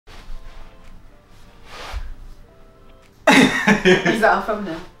Is that our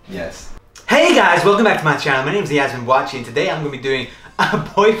thumbnail? Yes. Hey guys, welcome back to my channel. My name is Yasmin Buachie and today I'm going to be doing a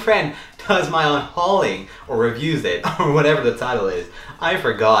boyfriend does my unhauling or reviews it or whatever the title is. I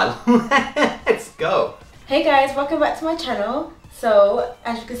forgot. Let's go. Hey guys, welcome back to my channel. So,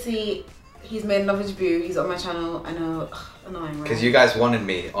 as you can see, he's made another review. He's on my channel. I know, annoying, right? Because you guys wanted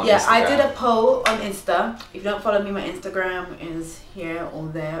me on Instagram. Yeah, I did a poll on Insta. If you don't follow me, my Instagram is here or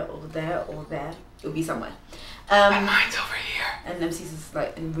there or there or there. It'll be somewhere. And mine's over here. And MCs is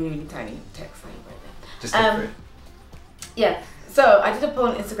like in really, really tiny text like right there. Just look for it. Yeah, so I did a poll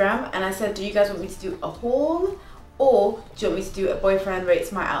on Instagram and I said, do you guys want me to do a haul or do you want me to do a boyfriend rates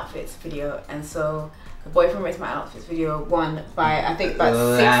my outfits video? And so the boyfriend rates my outfits video won by I think about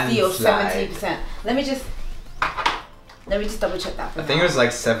 60 or 70%. Let me just double check that. I think it was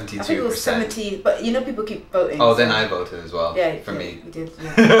like 72%. I think it was 70, but you know people keep voting. Oh, so. then I voted as well. Yeah, for me. You did.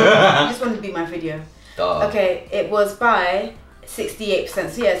 Yeah. You just wanted to be my video. Duh. Okay, it was by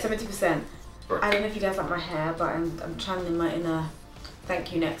 68%. So yeah, 70%. I don't know if you guys like my hair, but I'm channeling my inner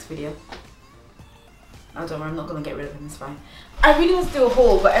thank you next video. I don't worry, I'm not gonna get rid of him. It's fine. I really want to do a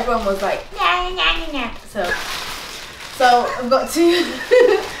haul, but everyone was like, nah. So I've got to.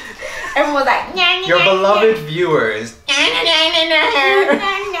 Everyone was like, your beloved viewers. You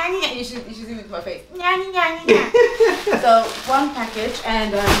should zoom into my face. So one package,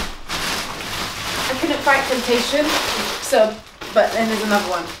 and I couldn't fight temptation. So, but then there's another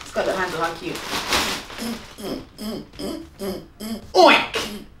one. It's got the handle. How cute.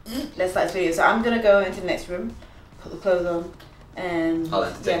 Oink! Let's start this video. So I'm gonna go into the next room, put the clothes on, and I'll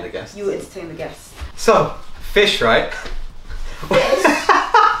entertain the guests. You entertain the guests. So, fish, right? Fish.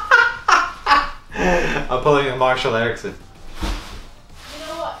 I'm pulling a Marshall Erickson. You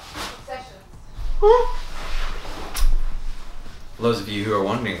know what? Obsessions. For those of you who are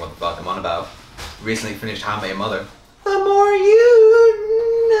wondering what the fuck I'm on about, recently finished How I Met Your Mother. The more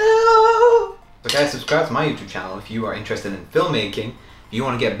you know. So guys, subscribe to my YouTube channel if you are interested in filmmaking, if you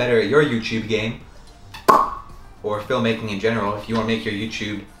want to get better at your YouTube game, or filmmaking in general, if you want to make your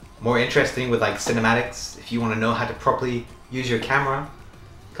YouTube more interesting with like cinematics, if you want to know how to properly use your camera,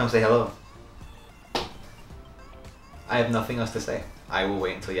 come say hello. I have nothing else to say. I will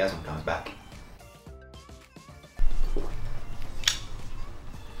wait until Yasmin comes back.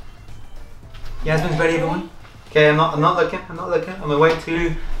 Yasmin's ready, everyone? Okay, I'm not looking. I'm gonna wait till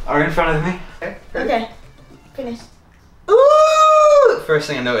you are in front of me. Okay, ready? Okay. Finished. Ooh! First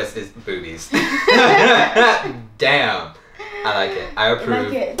thing I noticed is boobies. Damn. I like it. I approve. I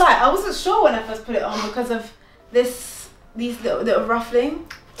like it. But I wasn't sure when I first put it on because of these little ruffling.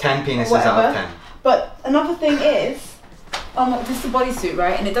 10 penises out of 10. But another thing is, this is a bodysuit,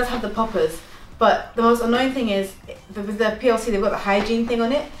 right? And it does have the poppers. But the most annoying thing is, with the PLC, they've got the hygiene thing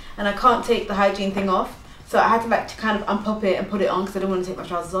on it, and I can't take the hygiene thing off. So I had to like kind of unpop it and put it on because I didn't want to take my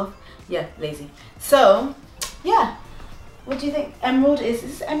trousers off. Yeah, lazy. So, yeah. What do you think? Emerald is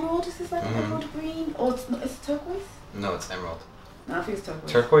this emerald? Is this like emerald green? Or it's not, is it turquoise? No, it's emerald. No, I think it's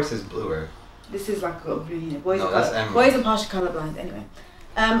turquoise. Turquoise is bluer. This is like a blue, you know. Boys are partially colourblind anyway.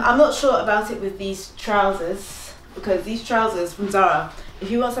 I'm not sure about it with these trousers because these trousers from Zara, if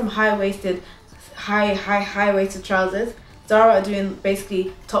you want some high-waisted trousers, Zara are doing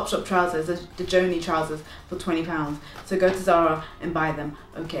basically Topshop trousers, the Joni trousers for £20. So go to Zara and buy them,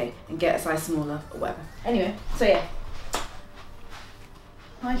 okay, and get a size smaller or whatever. Anyway, so yeah.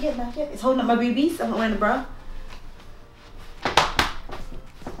 Like it. It's holding up my boobies. I'm not wearing a bra.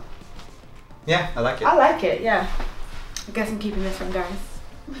 Yeah, I like it. I like it, yeah. I guess I'm keeping this one, guys.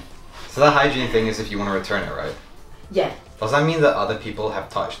 So the hygiene thing is if you want to return it, right? Yeah. Does that mean that other people have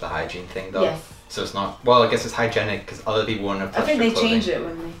touched the hygiene thing though? Yes. So it's not, well, I guess it's hygienic because other people wouldn't have touched I think they clothing. change it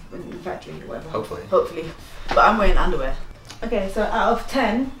when in the factory or whatever. Hopefully. But I'm wearing underwear. Okay, so out of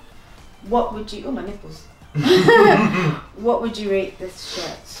 10, what would you, oh my nipples. What would you rate this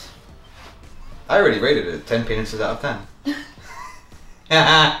shirt? I already rated it 10 penises out of 10. Is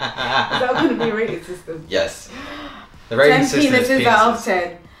that going to be a rating system? Yes. The rating system is 10 penises out of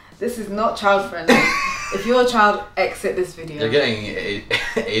 10. This is not child friendly. If you're a child, exit this video. You're getting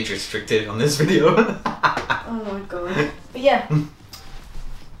age restricted on this video. Oh my god. But yeah.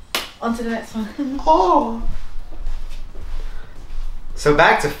 On to the next one. Oh. So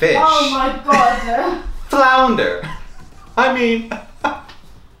back to fish. Oh my god. Flounder. I mean.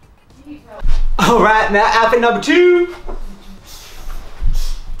 Alright, now outfit number 2.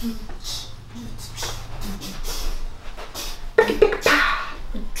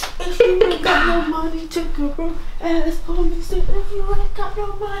 If you ain't got no money, take a broke ass home. You said if you ain't got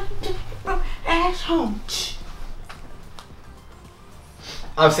no money, take a broke ass home.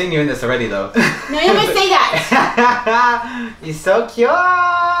 I've seen you in this already though. No, you're gonna say that. You're so cute.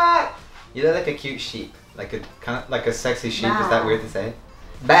 You look like a cute sheep, like a kind of like a sexy sheep. Bah. Is that weird to say?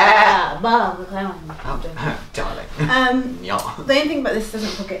 Bah. Bah. Darling. The only thing about this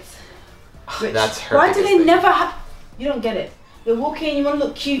doesn't pockets. That's her. Why do they never have? You don't get it. You're walking, you want to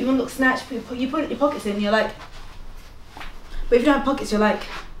look cute, you want to look snatched. You put your pockets in, and you're like. But if you don't have pockets, you're like.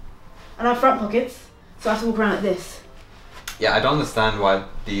 I don't have front pockets, so I have to walk around like this. Yeah, I don't understand why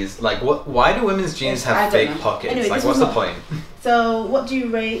these, like, what? Why do women's jeans have fake pockets? Anyway, like, what's the point? So, what do you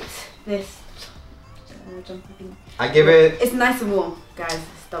rate this jumper thing? I give it... It's nice and warm, guys.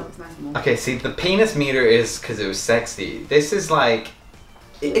 Stop, it's nice and warm. Okay, see, the penis meter is because it was sexy. This is like...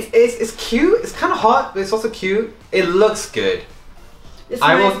 It's cute, it's kind of hot, but it's also cute. It looks good.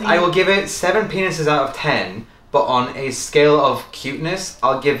 I will give it 7 penises out of 10, but on a scale of cuteness,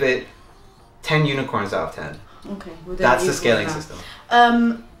 I'll give it 10 unicorns out of 10. Okay, that's the scaling system.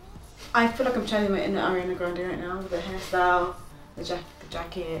 I feel like I'm channeling in the Ariana Grande right now with the hairstyle, the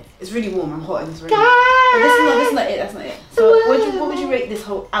jacket. It's really warm. I'm hot in this room. But this is not it. That's not it. So what would you rate this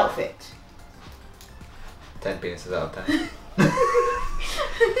whole outfit? 10 penises out of 10.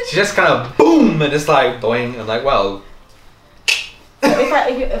 She just kind of boom and it's like boing and like well. So if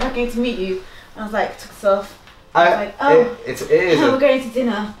I came to meet you, I was like took this off. I was like oh, we're going to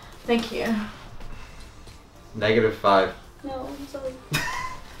dinner. Thank you. -5. No, I'm sorry.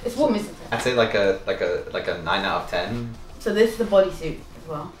 It's warm, isn't it? I'd say like a 9 out of 10. So this is the bodysuit as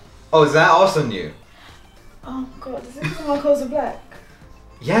well. Oh, is that also new? Oh god, does this one clothes are black?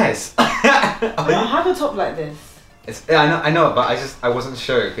 Yes. I have a top like this. I know, but I wasn't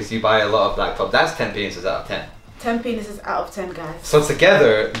sure because you buy a lot of black tops. That's 10 penises out of 10. 10 penises out of 10, guys. So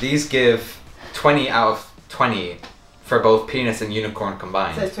together, these give 20 out of 20 for both penis and unicorn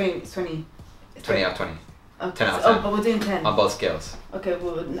combined. So it's 20. 20 out of 20. Okay. 10 out of 10. Oh, but we're doing 10. On both scales. Okay,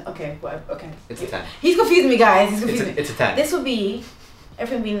 well, okay, whatever, okay. It's a 10. He's confusing me, guys. He's confusing me. It's a 10. This will be,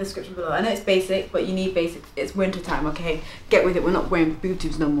 everything being in the description below. I know it's basic, but you need basic. It's winter time, okay? Get with it. We're not wearing boob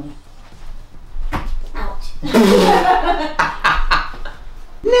tubes no more. Ouch.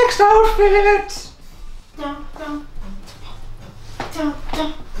 Next outfit!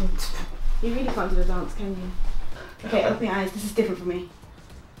 You really can't do the dance, can you? Okay, open your eyes. This is different for me.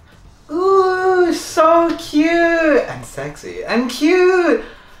 Ooh, so cute and sexy and cute.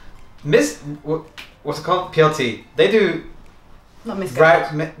 What's it called? PLT. They do. Not Miss.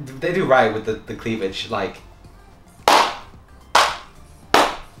 They do right with the cleavage, like.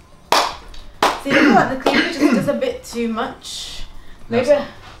 See, I feel like the cleavage is just a bit too much. Maybe.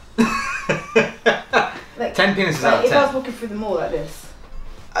 Like 10 penises out of 10. If I was walking through the mall like this.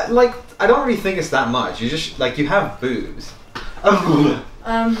 I don't really think it's that much. You just you have boobs.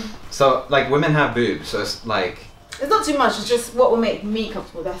 So like women have boobs, so it's like. It's not too much. It's just what will make me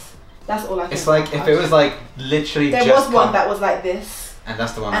comfortable. That's all I think. It's like if it was like literally. There was one that was like this. And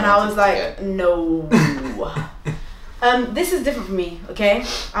that's the one. And I was like, no. This is different for me. Okay,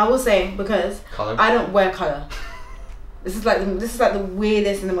 I will say because color? I don't wear color. This is like the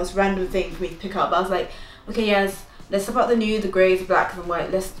weirdest and the most random thing for me to pick up. But I was like, okay, yes. Let's step out the nude, the greys, the blacks, and white.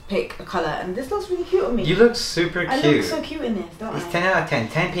 Let's pick a colour. And this looks really cute on me. You look super cute. I look so cute in this, don't I? It's 10 out of 10.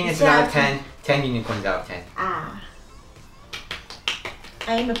 10 penises out of 10. 10 unicorns out of 10. Ah.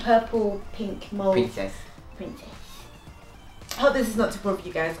 I am a purple, pink mauve. Princess. I hope this is not too boring for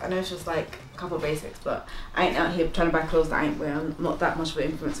you guys. I know it's just like a couple of basics, but I ain't out here trying to buy clothes that I ain't wear. I'm not that much of an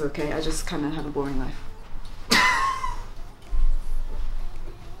influencer, okay? I just kind of have a boring life.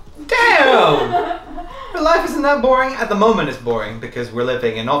 Damn! Her life isn't that boring. At the moment it's boring because we're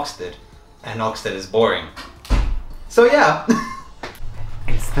living in Oxted. And Oxted is boring. So yeah.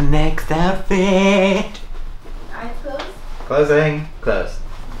 It's the next outfit. Eyes closed? Closing. Closed.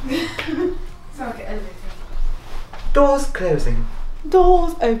 Sounds like an elevator. Doors closing.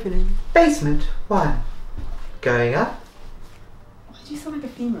 Doors opening. Basement 1. Going up. Why do you sound like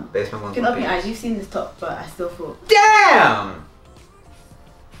a female? Basement 1. You can open your eyes. You've seen this top, but I still thought. Damn!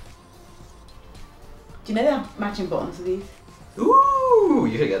 Do you know they have matching bottoms to these? Ooh,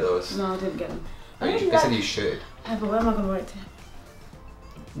 you should get those. No, I didn't get them. I said you should. Yeah, but where am I going to wear it to?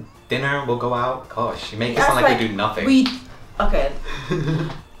 Dinner, we'll go out. Gosh, you make it sound like we do nothing. Okay.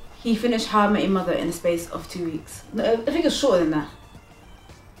 He finished How I Met Your Mother in the space of 2 weeks. No, I think it's shorter than that.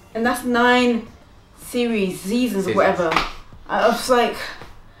 And that's 9 seasons or whatever. I was like,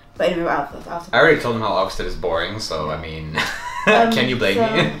 but anyway, out. I already told him how Oxted is boring, so I mean, can you blame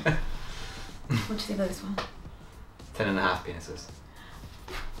me? What do you think of this one? 10.5 penises.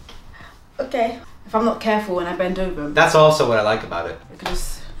 Okay. If I'm not careful when I bend over. That's also what I like about it. I could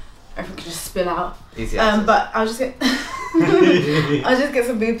just everything can just spill out. Easy access. But I'll just get I'll just get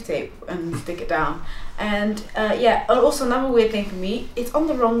some boob tape and stick it down. And yeah, also another weird thing for me, it's on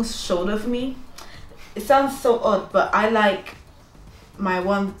the wrong shoulder for me. It sounds so odd, but I like my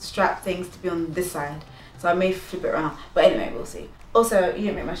one strap things to be on this side, so I may flip it around. But anyway, we'll see. Also, you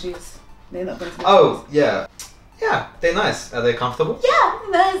didn't make my shoes. They're not going to. Oh yeah, yeah, they're nice. Are they comfortable? Yeah,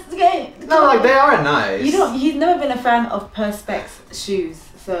 nice. Okay. No, like they are nice. You've never been a fan of perspex shoes,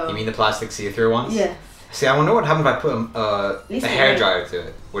 so. You mean the plastic see-through ones? Yes. See, I wonder what happened if I put a hair dryer to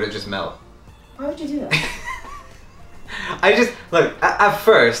it. Would it just melt? Why would you do that? I just look. At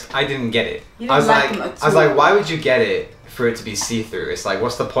first, I didn't get it. You didn't like them at all. why would you get it for it to be see-through? It's like,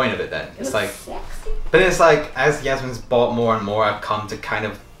 what's the point of it then? It's like, sexy. but it's like, as Yasmin's bought more and more, I've come to kind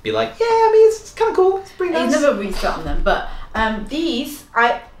of be like, yeah, I mean, it's kind of cool. It's pretty nice. You've never reset on them, but these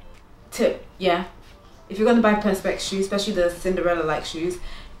tip, yeah. If you're gonna buy perspex shoes, especially the Cinderella like shoes,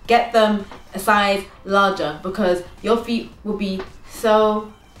 get them a size larger because your feet will be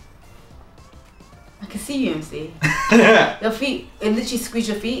so. I can see you, MC. Your feet, it literally squeeze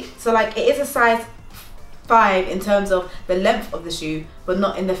your feet. So like it is a size 5 in terms of the length of the shoe, but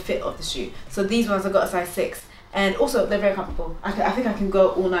not in the fit of the shoe. So these ones I got a size 6, and also they're very comfortable. I think I can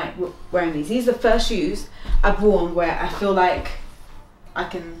go all night wearing these. These are the first shoes I've worn where I feel like I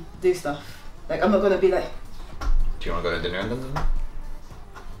can do stuff. Like I'm not gonna be like. Do you want to go to dinner with them?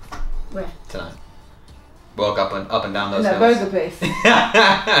 Where? Tonight. Walk up and down those in that hills. burger place.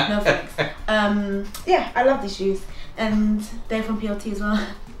 No thanks. Yeah, I love these shoes, and they're from PLT as well.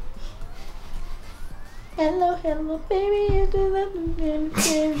 Hello, hello, baby. Do you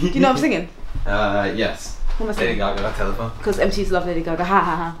know what I'm singing? Yes. What am I Lady singing? Gaga, telephone. Because MCs love Lady Gaga. Ha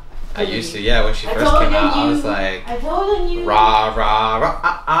ha ha. I used to, yeah. When she first came out, I was like, I told you. rah rah rah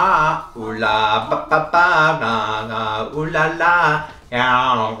ah ah, ooh la ba ba ba na na, ooh la la,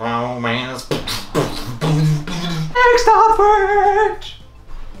 yeah, romance. Next average.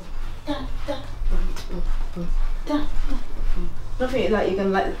 Don't think like you're gonna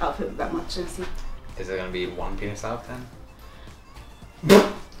like this outfit that much, MC. Is there gonna be 1 penis out of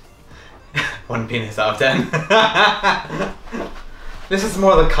 10? 1 penis out of 10. This is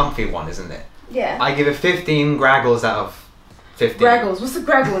more the comfy one, isn't it? Yeah. I give it 15 graggles out of 15. Graggles. What's the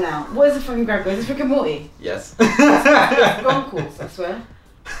graggle now? What is the fucking graggle? Is it freaking Morty? Yes. That's bonkers, I swear.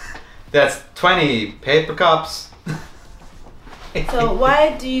 That's 20 paper cups. So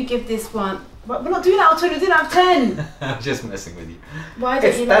why do you give this one? We're not doing out of 20, we're doing out of 10. I'm just messing with you. Why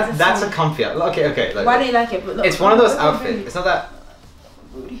don't you like this That's one? a comfy outfit. Okay. Look, why don't you like it? But look, it's one of those look, outfits. look, It's not that.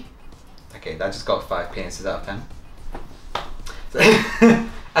 Booty. Okay, that just got 5 penises out of 10.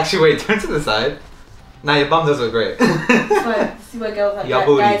 Actually, wait. Turn to the side. Nah, your bum does look great. It's like, see where girls like Your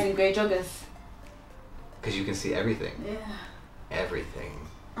booty. guys in grey joggers. Because you can see everything. Yeah. Everything.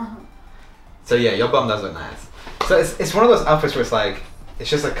 Uh-huh. So yeah, your bum does look nice. So it's one of those outfits where it's like, it's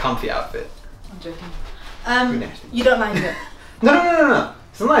just a comfy outfit. I'm joking. You don't like it? No.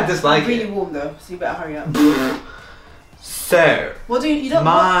 It's not like I dislike it's really it. warm though, so you better hurry up. So. What do you don't?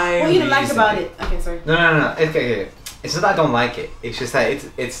 What you don't like about it? Okay, sorry. No. Okay. It's not that I don't like it. It's just that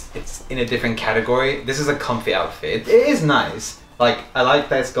it's in a different category. This is a comfy outfit. It is nice. Like I like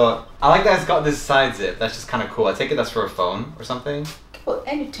that it's got this side zip. That's just kind of cool. I take it that's for a phone or something. Put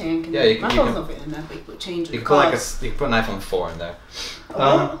anything. Yeah, you can. My phone's not fitting in there, but you put change. You can put like you can put an iPhone 4 in there.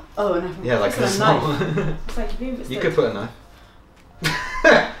 An iPhone. Yeah, like a small. It's like you could put a knife.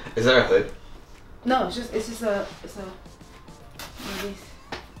 Is there a hood? No, it's just a.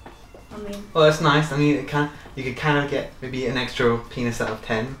 I mean. Well, that's nice. I mean, you could kind of get maybe an extra penis out of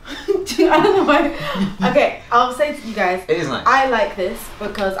 10. I don't know why. Okay, I'll say to you guys. It is nice. I like this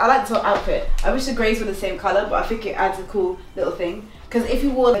because I like this whole outfit. I wish the greys were the same color, but I think it adds a cool little thing. Because if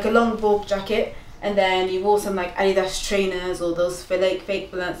you wore like a long bulk jacket and then you wore some like Adidas trainers or those fake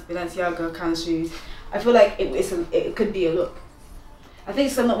Balenciaga kind of shoes, I feel like it could be a look. I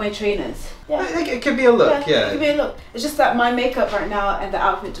think some not wear trainers. Yeah. It could be a look, yeah. It could be a look. It's just that my makeup right now and the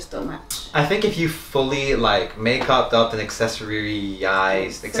outfit just don't match. I think if you fully like make-upped up and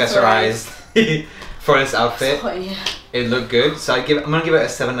accessorized for this outfit, it'd look good. So I'm gonna give it a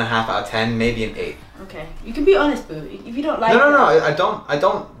 7.5 out of 10, maybe an 8. Okay, you can be honest, boo. If you don't like no, I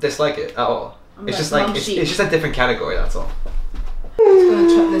don't dislike it at all. It's just like it's just a different category. That's all. I'm just gonna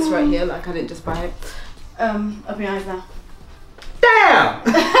chuck this right here, like I didn't just buy it. Open your eyes now. Damn!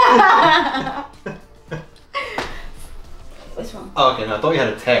 Which one? Oh, okay, no, I thought you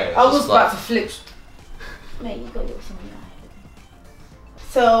had a tear. I was about to flip. Mate, you got a little something out.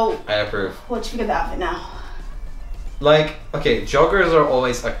 So. I approve. What do you think of the outfit now? Like, okay, joggers are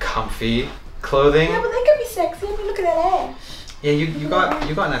always a comfy clothing. Yeah, but they can be sexy. I mean, look at that ass. Yeah, you got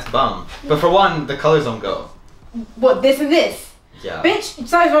a nice bum. But for one, the colors don't go. What, this and this? Yeah. Bitch,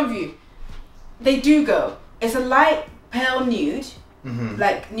 size one view. They do go. It's a light pale nude,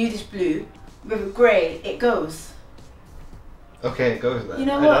 like nudish blue, with grey. It goes. Okay, it goes then. You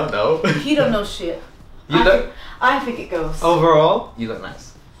know what? I don't know. You don't know shit. I think it goes. Overall, you look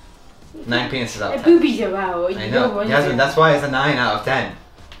nice. 9 penises out of 10. Boobies are wow. I know. Yasmin, that's why it's a 9 out of 10.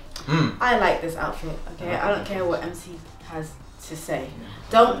 I like this outfit. Okay, I don't care what MC has to say.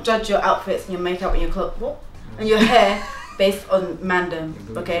 Don't judge your outfits and your makeup and your clothes and your hair based on mandem.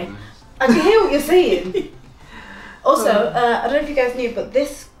 Okay, I can hear what you're saying. Also, I don't know if you guys knew, but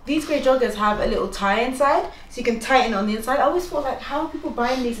these grey joggers have a little tie inside, so you can tighten on the inside. I always thought, like, how are people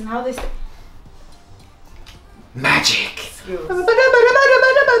buying these and how they magic. Skills. I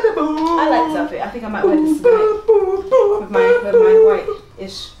like this outfit. I think I might wear this tonight with my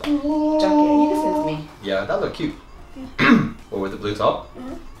white-ish jacket. You listen to me. Yeah, that look cute. Yeah. Or with the blue top.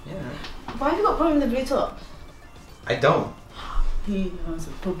 Yeah. Why have you got a problem with the blue top? I don't. He has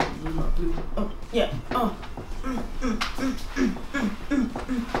a problem with my blue. Oh, yeah. Oh. On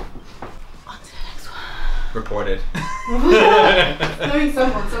to the next one. Reported. Knowing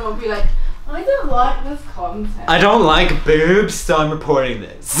someone be like, I don't like this content. I don't like boobs, so I'm reporting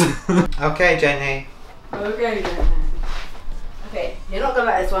this. Okay, Jenny. Okay, Jenny. Okay, you're not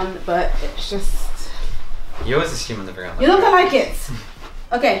gonna like this one, but it's just... You always assume they're gonna like You're not gonna like it.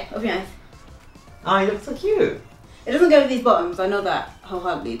 Okay, open your eyes. Oh, you look so cute. It doesn't go with these bottoms, I know that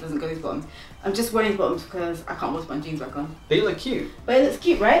wholeheartedly. It doesn't go with these bottoms. I'm just wearing these bottoms because I can't put my jeans back on. But you look cute. But it looks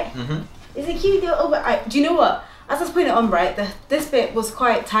cute, right? Is it cute? Do you know what? As I was putting it on, right, this bit was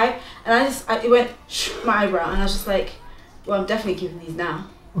quite tight, and it went my eyebrow, and I was just like, well, I'm definitely keeping these now.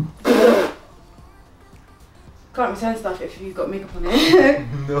 Can't return stuff if you've got makeup on it.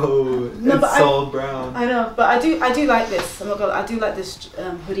 No, it's so brown. I know, but I do like this. I'm not gonna. I do like this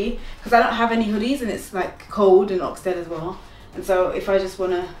hoodie because I don't have any hoodies, and it's like cold in Oxted as well. And so if I just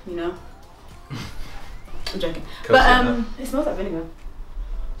wanna, you know, I'm joking. But it smells like vinegar.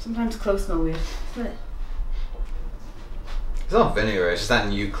 Sometimes clothes smell weird. Smell it. It's not vinegar. It's just that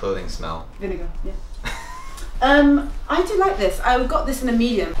new clothing smell. Vinegar, yeah. I do like this. I got this in a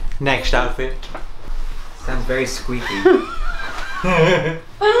medium. Next outfit. Sounds very squeaky. I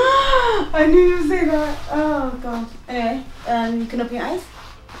knew you would say that. Oh god. Anyway, you can open your eyes.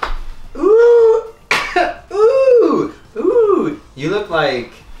 Ooh, ooh, ooh. You look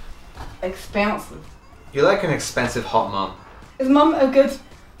like expensive. You're like an expensive hot mom. Is mom a good,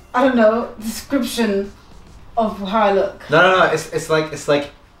 I don't know, description of how I look? No. It's like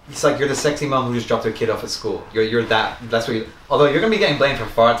you're the sexy mom who just dropped her kid off at school. You're that's what you. Although you're gonna be getting blamed for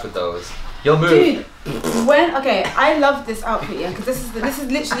farts with those. You'll move. Dude, I love this outfit, yeah, because this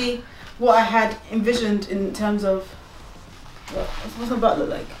is literally what I had envisioned in terms of what's my butt look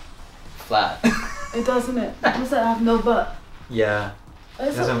like? Flat. It does, doesn't it? What's that? I have no butt. Yeah.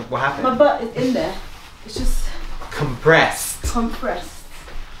 It doesn't. What happened? My butt is in there. It's just compressed. Compressed.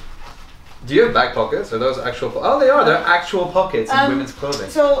 Do you have back pockets? Are those actual? Oh, they are. They're actual pockets in women's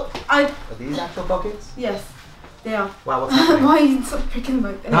clothing. So Are these actual pockets? Yes. They are. Wow, what's happening? Why are you so pricking my...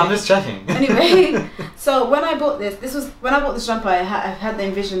 Anyway. No, I'm just checking. Anyway, so when I bought this was when I bought this jumper, I had the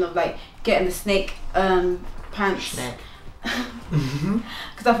envision of like getting the snake pants. Snake.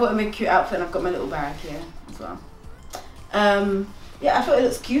 Because I thought it'd make a cute outfit, and I've got my little bag here as well. Yeah, I thought it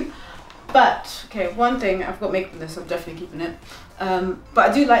looks cute. But okay, one thing, I've got makeup on this, so I'm definitely keeping it.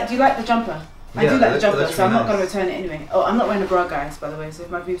 But do you like the jumper? I do like the jumper, so I'm not going to return it anyway. Oh, I'm not wearing a bra, guys, by the way, so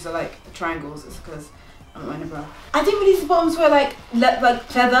if my boobs are like triangles, it's because I'm not wearing a bra. I think these bottoms were like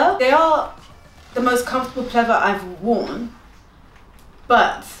pleather. They are the most comfortable pleather I've worn,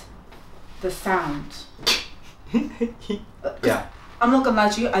 but the sound. Yeah. I'm not going to lie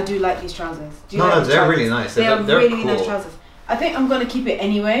to you, I do like these trousers. Do you no, like no, they're really nice. They're really cool. nice trousers. I think I'm going to keep it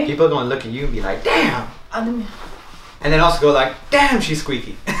anyway. People are going to look at you and be like, damn! And then also go like, damn, she's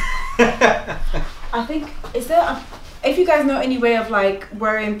squeaky. I think, if you guys know any way of like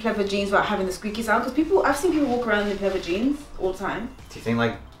wearing pleather jeans without having the squeaky sound, because I've seen people walk around in pleather jeans all the time. Do you think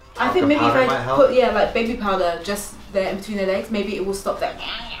like I think maybe if I put like baby powder just there in between the legs, maybe it will stop that.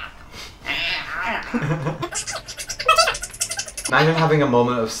 Imagine having a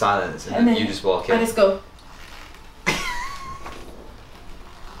moment of silence and then you just walk in. I just go.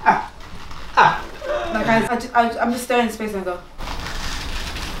 Like I'm just staring in space and I go.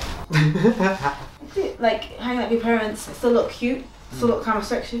 Like hanging out with your parents, I still look cute, still look kind of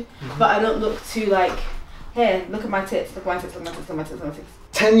sexy, but I don't look too like, hey, look at my tits, look at my tits, look at my tits, look at my tits, look at my tits.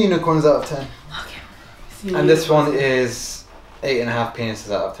 10 unicorns out of 10. Okay. And this one is 8.5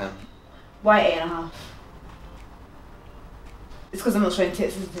 penises out of 10. Why 8.5? It's because I'm not showing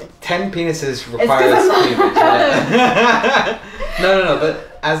tits, isn't it? 10 penises requires cleavage. Yeah. No.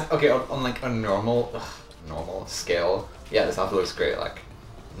 But as on like a normal scale, yeah, this outfit looks great. Like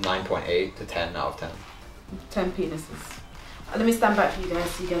 9.8 to 10 out of 10. 10 penises. Let me stand back for you guys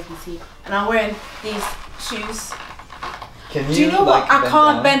so you guys can see. And I'm wearing these shoes. Can you? Do you know like, what? I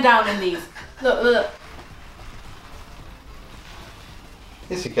can't bend down in these. Look.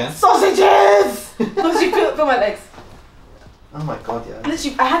 Yes, you can. Sausages! Look, you feel my legs. Oh my god, yeah.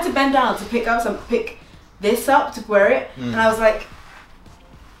 Literally, I had to bend down to pick this up to wear it, and I was like.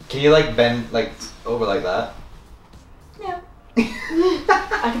 Can you like bend like over like that? Yeah.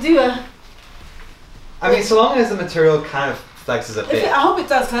 I could do a. I mean, so long as the material kind of flexes a bit. I hope it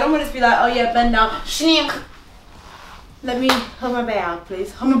does, because I don't want it to be like, oh yeah, bend down. Sneak. Let me hold my bag,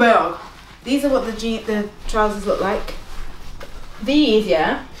 please. Hold my bag. These are what the trousers look like. These,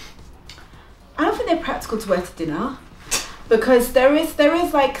 yeah. I don't think they're practical to wear to dinner, because there is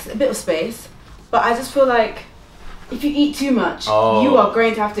like a bit of space, but I just feel like if you eat too much, you are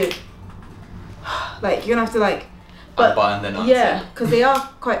going to have to, like, you're gonna have to like. But unbutton them. Yeah, because they are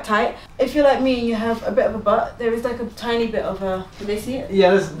quite tight. If you're like me and you have a bit of a butt, there is like a tiny bit of a. Can they see it?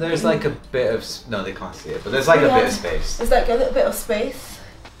 Yeah, there's like a bit of. No, they can't see it, but there's like a bit of space. There's like a little bit of space.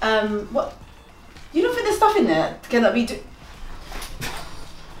 What? You don't think there's stuff in there? Can that be?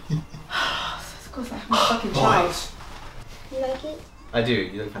 Of course, like my fucking child. You like it? I do.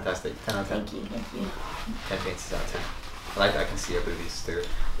 You look fantastic. 10 out of 10. Thank you. 10 pieces out of 10. I can see your boobies through.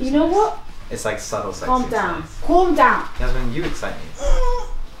 You know what? It's like subtle sex. Calm down. Calm down. Yasmin, you excite me.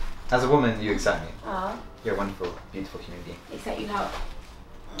 As a woman, you excite me. You're a wonderful, beautiful human being. Excite you how?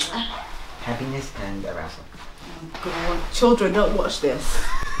 Happiness and arousal. Oh God. Children, don't watch this.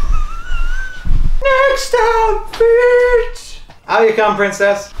 Next up, bitch! Out you come,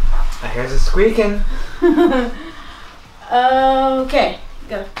 princess. I hear it squeaking. Okay,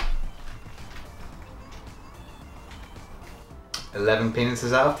 go. 11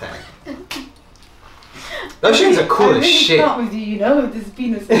 penises out of 10. Those shoes are cool as shit. I really with you, you know, with this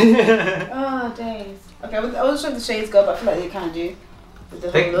penis. Oh, days. Okay, I was trying the shades go, but I feel like they kind of do. With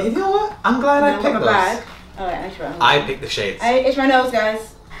the whole look. You know what? I'm glad I picked those. Bag. Alright, I picked the shades. It's my nose,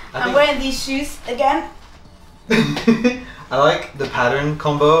 guys. I'm wearing these shoes again. I like the pattern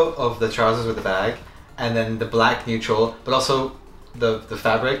combo of the trousers with the bag, and then the black neutral, but also the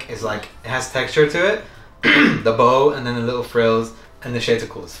fabric is like, it has texture to it. The bow and then the little frills, and the shades are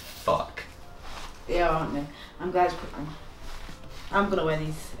cool as fuck. They are, aren't they? I'm glad you put them. I'm gonna wear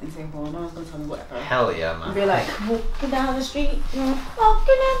these in Singapore. No one's gonna tell me whatever. Hell yeah, man. I'll be like walking down the street,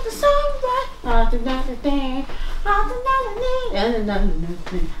 walking at the sunrise.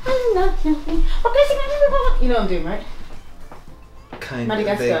 You know what I'm doing, right? Kind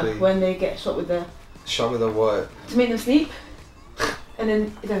Madagascar, when they get shot with the. Shot with a what? To make them sleep. And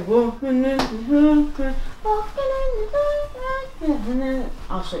then it's like,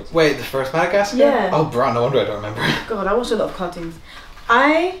 I'll show it to you. Wait, the first Madagascar? Yeah. Oh, bro, no wonder I don't remember. God, I watch a lot of cartoons.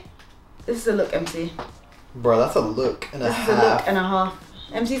 This is a look, MC. Bro, that's a look and a half. This is a look and a half.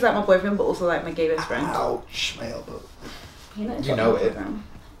 MC's like my boyfriend, but also like my gay best friend. Ouch, my elbow. You know it.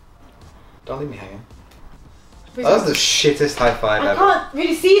 Don't leave me hanging. That was the shittest high five ever. I can't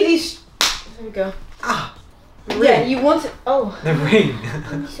really see these. There we go. Ah. Yeah, you want it. Oh. The ring.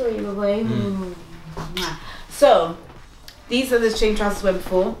 Let me show you, boy. So, these are the chain trousers I wore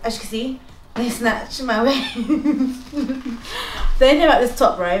before. As you can see, they snatch my waist. The thing about this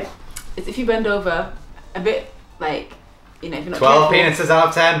top, right, is if you bend over a bit, like, you know, if you're not 12 careful, penises out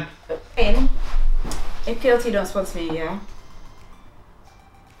of 10. If PLT don't sponsor me, yeah,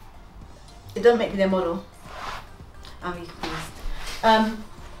 it don't make me their model. I'm really confused.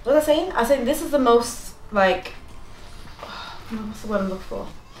 What was I saying? I was saying this is the most, like, what's the word I'm looking for?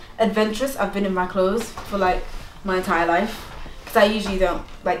 Adventurous I've been in my clothes for like my entire life, because I usually don't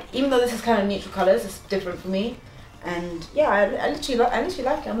like, even though this is kind of neutral colors, it's different for me. And yeah, I literally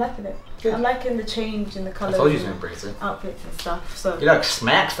like it. I'm liking it. Good. I'm liking the change in the colors. I told you to embrace it. Outfits and stuff. So you look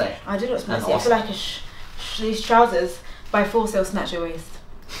smacksy. I do look smacksy. Awesome. I feel like these trousers by force they'll snatch your waist.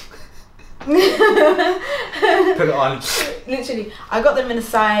 Put it on. Literally, I got them in a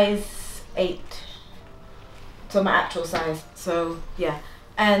size 8. So my actual size. So yeah.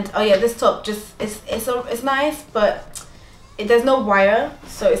 And oh yeah, this top just it's nice, but there's no wire,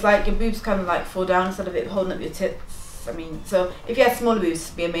 so it's like your boobs kind of like fall down instead of it holding up your tits. I mean, so if you had smaller boobs,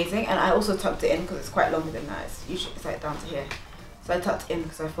 it'd be amazing. And I also tucked it in because it's quite longer than that. It's usually it's like down to here, so I tucked it in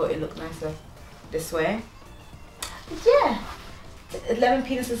because I thought it looked nicer this way. But yeah, 11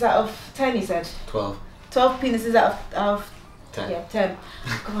 penises out of 10. You said 12. 12 penises out of 10. Yeah, 10.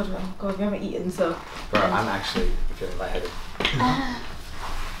 God, oh God, we haven't eaten, so. Bro, I'm actually feeling lightheaded.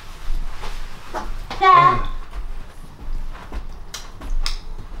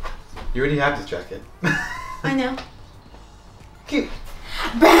 You already have this jacket. I know. Cute.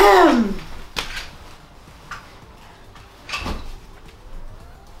 BAM!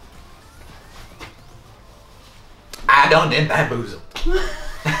 I don't get bamboozled.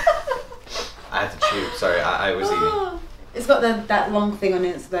 I had to chew. Sorry, I was eating. It's got that long thing on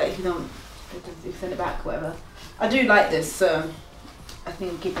it, so that if you don't, you send it back, whatever. I do like this, so I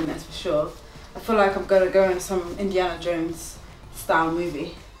think I'm keeping this for sure. I feel like I'm gonna go in some Indiana Jones style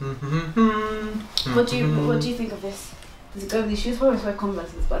movie. What do you think of this? Does it go with these shoes? Probably wear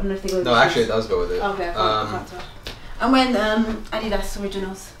Converses, but I don't know if they go with No, the actually, shoes. it does go with it. Okay, I can't tell. And when Adidas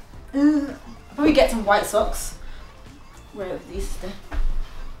Originals. I'll probably get some white socks. Where are these?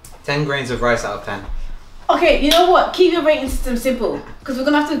 10 grains of rice out of 10. Okay, you know what? Keep your rating system simple, because we're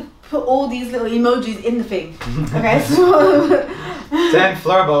gonna have to put all these little emojis in the thing. Okay, so 10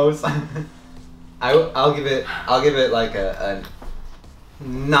 florbos. I'll give it like a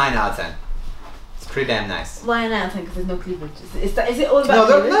 9 out of 10. It's pretty damn nice. Why 9 out of 10? Because there's no cleavage. Is it all about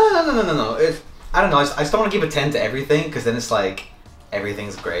cleavage? No. It's, I don't know. I just don't want to give a 10 to everything, because then it's like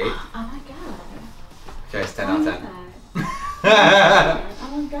everything's great. Oh my god. Okay, it's 10 out of 10. Oh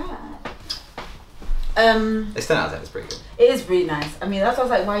my god. It's 10 out of 10. It's pretty good. It is really nice. I mean, that's why I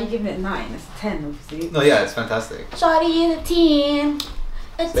was like, why are you giving it 9? It's 10, obviously. No, yeah, it's fantastic. Shawty is a 10.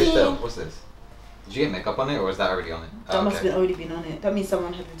 Stay still. What's this? Did you get makeup on it, or was that already on it? That must have already been on it. That means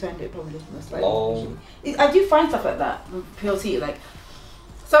someone had returned it, probably. Most likely. Lol. I do find stuff like that with PLT, like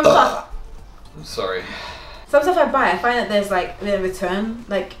some stuff. Sorry. Some stuff I buy, I find that there's like a return,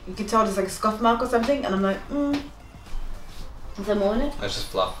 like you can tell there's like a scuff mark or something, and I'm like, is there more in it? That's just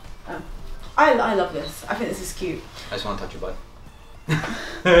fluff. Oh. I love this. I think this is cute. I just want to touch your butt.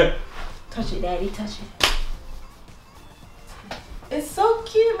 Touch it, daddy, touch it. It's so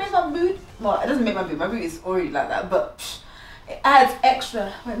cute. It makes my boot. Well, it doesn't make my boot. My boot is already like that, but it adds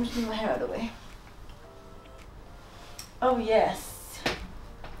extra. Wait, let me just move my hair out of the way. Oh yes.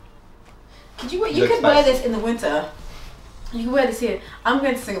 You could wear this in the winter. You can wear this here. I'm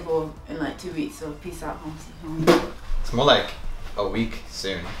going to Singapore in like 2 weeks, so peace out, home. It's more like a week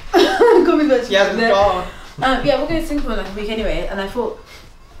soon. Gone. Yeah, we're going to Singapore in like a week anyway, and I thought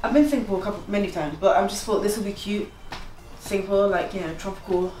I've been to Singapore many times, but I just thought this would be cute. Singapore, like, you know,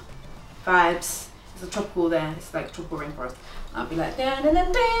 tropical vibes. It's a tropical there. It's like a tropical rainforest. I'll be like, dun, dun,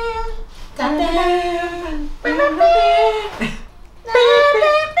 dun, dun, dun, dun,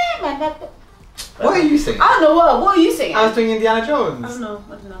 What are you singing? I don't know what are you singing? I was doing Indiana Jones. I don't know.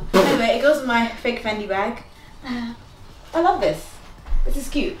 Anyway, it goes in my fake Fendi bag. I love this. This is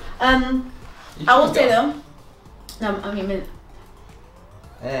cute. I will say though. No, I mean.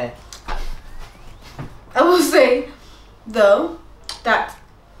 I will say though that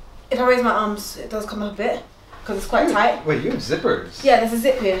if I raise my arms, it does come up a bit because it's quite tight. Wait, you have zippers? Yeah, there's a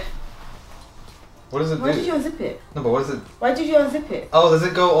zip here. What does it do? Why did you unzip it? No, but what is it? Why did you unzip it? Oh, does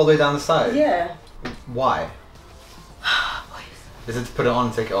it go all the way down the side? Yeah. Why? Is it to put it on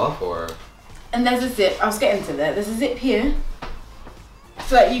and take it off, or? And there's a zip. I was getting to that. There's a zip here,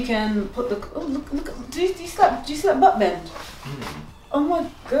 so that you can put the. Oh look! Do you see that butt bend? Oh my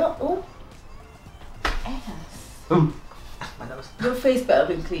god! Oh. Ass. Boom. My nose. Your face better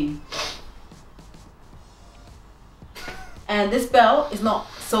been clean. And this belt is not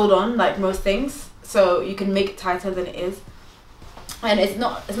sewed on like most things, so you can make it tighter than it is. And it's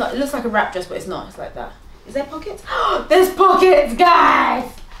not. It looks like a wrap dress, but it's not. It's like that. Is there pockets? There's pockets, guys.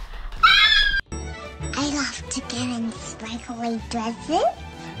 I love to get in sparkly dresses.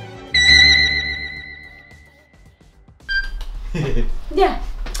 Yeah.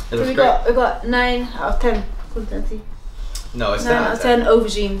 So we got 9 out of 10. Consistency. No, it's 9 10 out of 10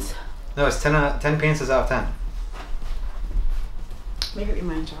 aubergines. No, it's 10 penises out of 10. Make up your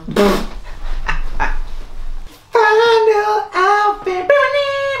mind, child. Final outfit.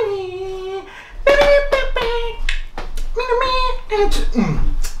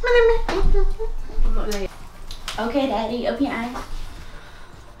 I'm not there yet. Okay, daddy, open your eyes.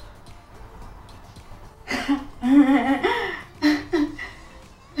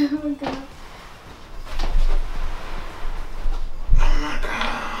 Oh my god.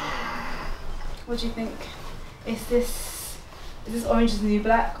 What do you think? Is this orange is the new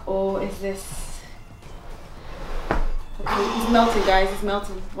black, or is this? It's melting, guys. It's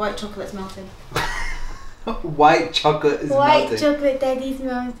melting. White chocolate's melting. White chocolate is melting. White chocolate, daddy's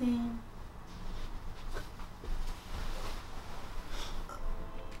melting.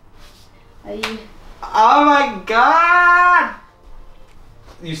 Are you? Oh my god!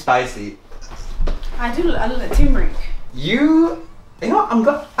 you spicy. I look like turmeric. You know, I'm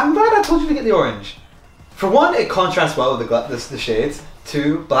glad I told you to get the orange. For one, it contrasts well with the shades.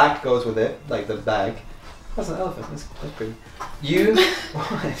 Two, black goes with it, like the bag. That's an elephant. That's pretty. You,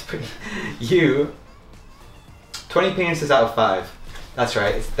 it's pretty. You, 20 penises out of 5. That's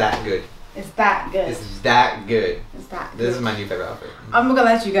right. It's that good. It's that good. It's that good. It's that good. This is my new favorite outfit. I'm not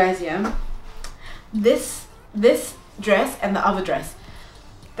gonna lie to you guys, yeah. This dress and the other dress,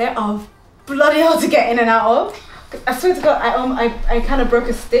 they are bloody hard to get in and out of. I swear to God, I kind of broke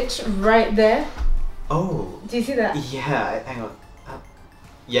a stitch right there. Oh. Do you see that? Yeah. Hang on.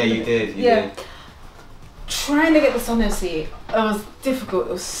 Yeah, you did. You did. Trying to get this on there, see, it was difficult.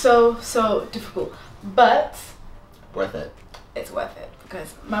 It was so difficult, but worth it. It's worth it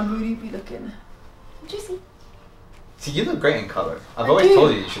because my booty be looking juicy. See, you look great in color. I've always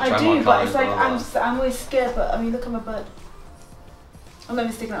told you should try more colors. But it's like I'm always scared. But I mean, look at my butt. I'm not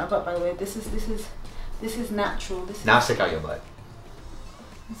even sticking out my butt, by the way. This is natural. Now stick out your butt.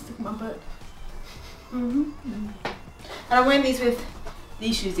 Stick my butt. And I'm wearing these with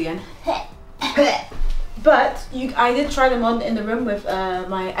these shoes again. But I did try them on in the room with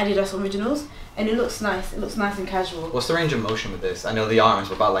my Adidas Originals, and it looks nice. It looks nice and casual. What's the range of motion with this? I know the arms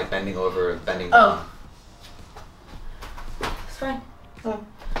were about like bending over, bending down. It's fine. Oh,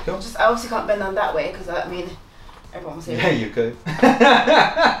 cool. Just I obviously can't bend down that way because I mean everyone will see. Yeah, you could.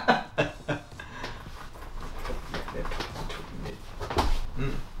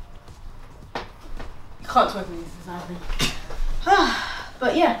 You can't twerk with these either.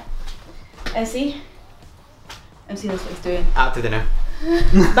 But yeah, MC knows what he's doing. Out to dinner.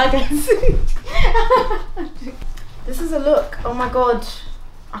 Bye guys. This is a look. Oh my god.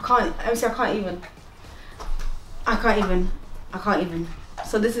 I can't even.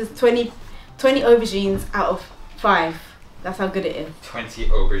 So this is 20 aubergines out of 5. That's how good it is. 20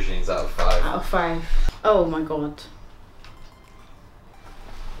 aubergines out of 5. Out of 5. Oh my god.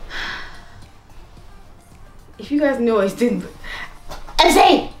 If you guys know what he's doing,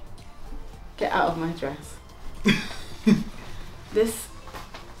 MC! Get out of my dress. This,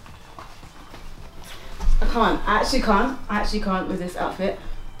 I actually can't with this outfit.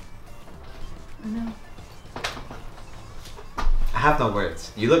 I know. I have no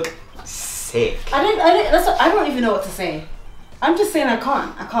words. You look sick. I don't even know what to say. I'm just saying I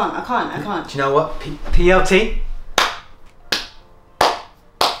can't. Do you know what? PLT?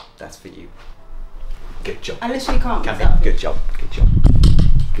 That's for you. Good job. I literally can't. Good job. Good job.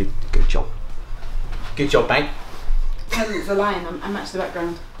 Good job. Good job, mate. It's a lion. I'm actually the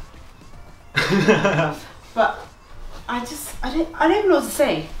background. But I don't even know what to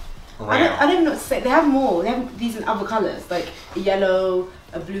say. I don't even know what to say. They have more. They have these in other colours, like a yellow,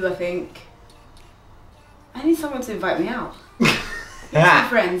 a blue, I think. I need someone to invite me out. My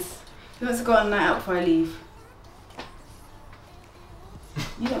friends. Who wants to go on a night out before I leave?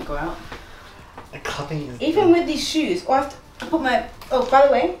 You don't go out. Even with these shoes, I put my. Oh, by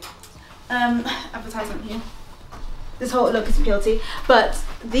the way, advertisement here. This whole look is PLT, but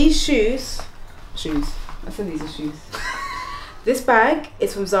these shoes. I said these are shoes. This bag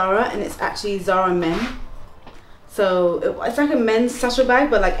is from Zara, and it's actually Zara Men. So it's like a men's satchel bag,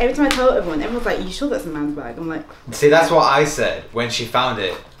 but like every time I tell everyone's like, "You sure that's a man's bag?" I'm like, see, that's what I said when she found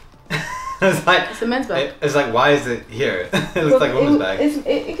it. It's like it's a men's bag. It's like, why is it here? It looks like a woman's bag.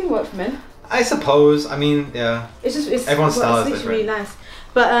 It can work for men. I suppose. I mean, yeah. It's everyone's style is different. Really nice.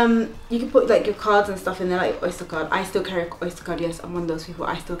 But you can put like your cards and stuff in there, like Oyster card. I still carry an Oyster card. Yes, I'm one of those people.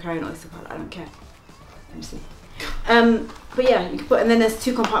 I still carry an Oyster card. I don't care. Let me see. But yeah, you can put, and then there's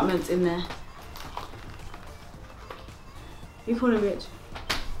 2 compartments in there. You call him rich?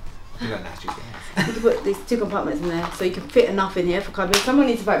 You got nasty things. You can put these 2 compartments in there, so you can fit enough in here for cardboard. Someone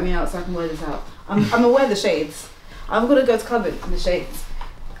needs to invite me out so I can wear this out. I'm gonna wear the shades. I'm gonna go to cardboard in the shades.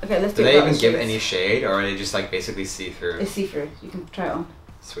 Okay, let's do it. Do they even give any shade, or are they just like basically see-through? It's see-through. You can try it on.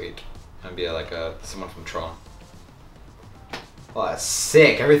 Sweet. And be like someone from Tron. Oh, that's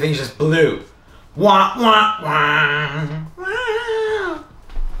sick. Everything's just blue. Wah wah wah.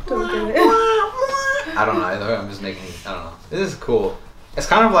 I don't know either. I'm just making. I don't know. This is cool. It's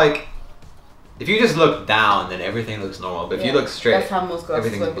kind of like if you just look down, then everything looks normal. But if you look straight, that's how most glasses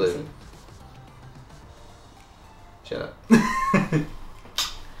everything's blue. Shut up.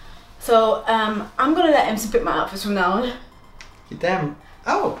 So I'm gonna let MC pick my outfits from now on. Damn.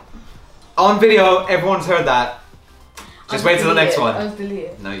 Oh. On video, everyone's heard that. Just wait till the next one. I was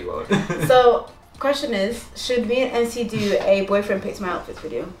deleted. No, you won't. So, question is, should me and MC do a boyfriend picks my outfits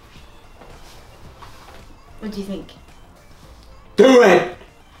video? What do you think? Do it!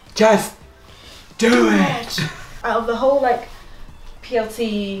 Just do it! Out of the whole like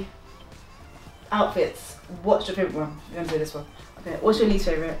PLT outfits, what's your favourite one? You're gonna say this one. Okay, what's your least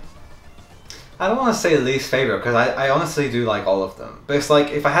favourite? I don't want to say least favourite because I honestly do like all of them. But it's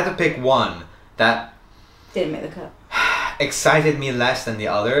like if I had to pick one that didn't make the cut, excited me less than the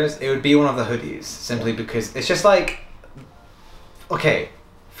others, it would be one of the hoodies. Simply because it's just like, okay,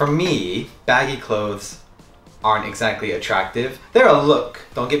 for me, baggy clothes aren't exactly attractive. They're a look,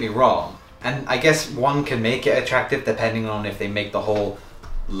 don't get me wrong. And I guess one can make it attractive depending on if they make the whole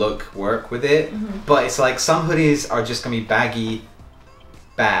look work with it. But it's like some hoodies are just gonna be baggy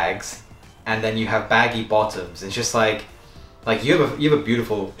bags and then you have baggy bottoms. It's just like you have a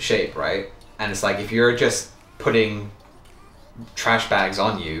beautiful shape, right? And it's like if you're just putting trash bags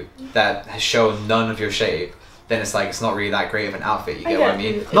on you that show none of your shape, then it's like it's not really that great of an outfit. You get what I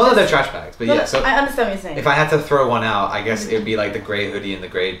mean? Not that they're trash bags, but yeah. So I understand what you're saying. If I had to throw one out, I guess it would be like the grey hoodie and the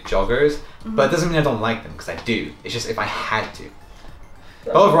grey joggers. But it doesn't mean I don't like them because I do. It's just if I had to.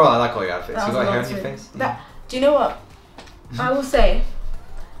 But overall, I like all your outfits. You got hair on your face? Do you know what? I will say,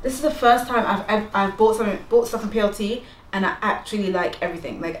 this is the first time I've bought stuff from PLT and I actually like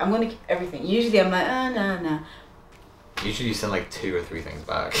everything. Like I'm gonna keep everything. Usually I'm like, nah. Usually you send like 2 or 3 things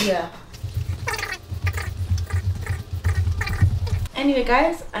back. Yeah. Anyway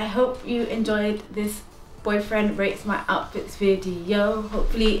guys, I hope you enjoyed this boyfriend rates my outfits video.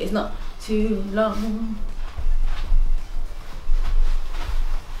 Hopefully it's not too long.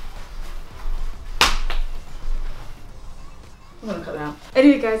 I'm gonna cut that out.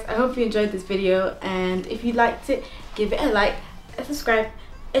 Anyway guys, I hope you enjoyed this video, and if you liked it, give it a like, a subscribe,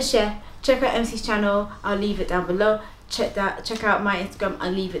 a share. Check out MC's channel, I'll leave it down below. Check out my Instagram,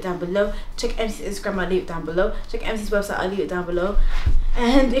 I'll leave it down below. Check MC's Instagram, I'll leave it down below. Check MC's website, I'll leave it down below.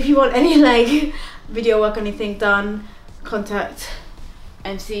 And if you want any like video work or anything done, contact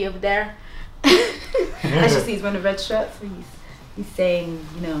MC over there. As you see, he's wearing a red shirt, so he's saying,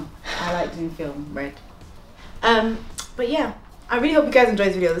 you know, I like doing film red. But yeah, I really hope you guys enjoyed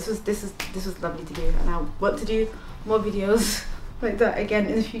this video. This was lovely to do, and I want to do more videos like that again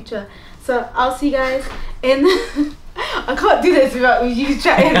in the future. So I'll see you guys in I can't do this without you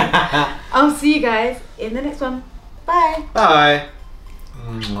chatting. I'll see you guys in the next one. Bye. Bye.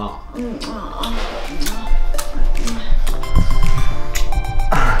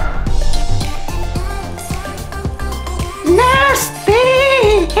 Nasty.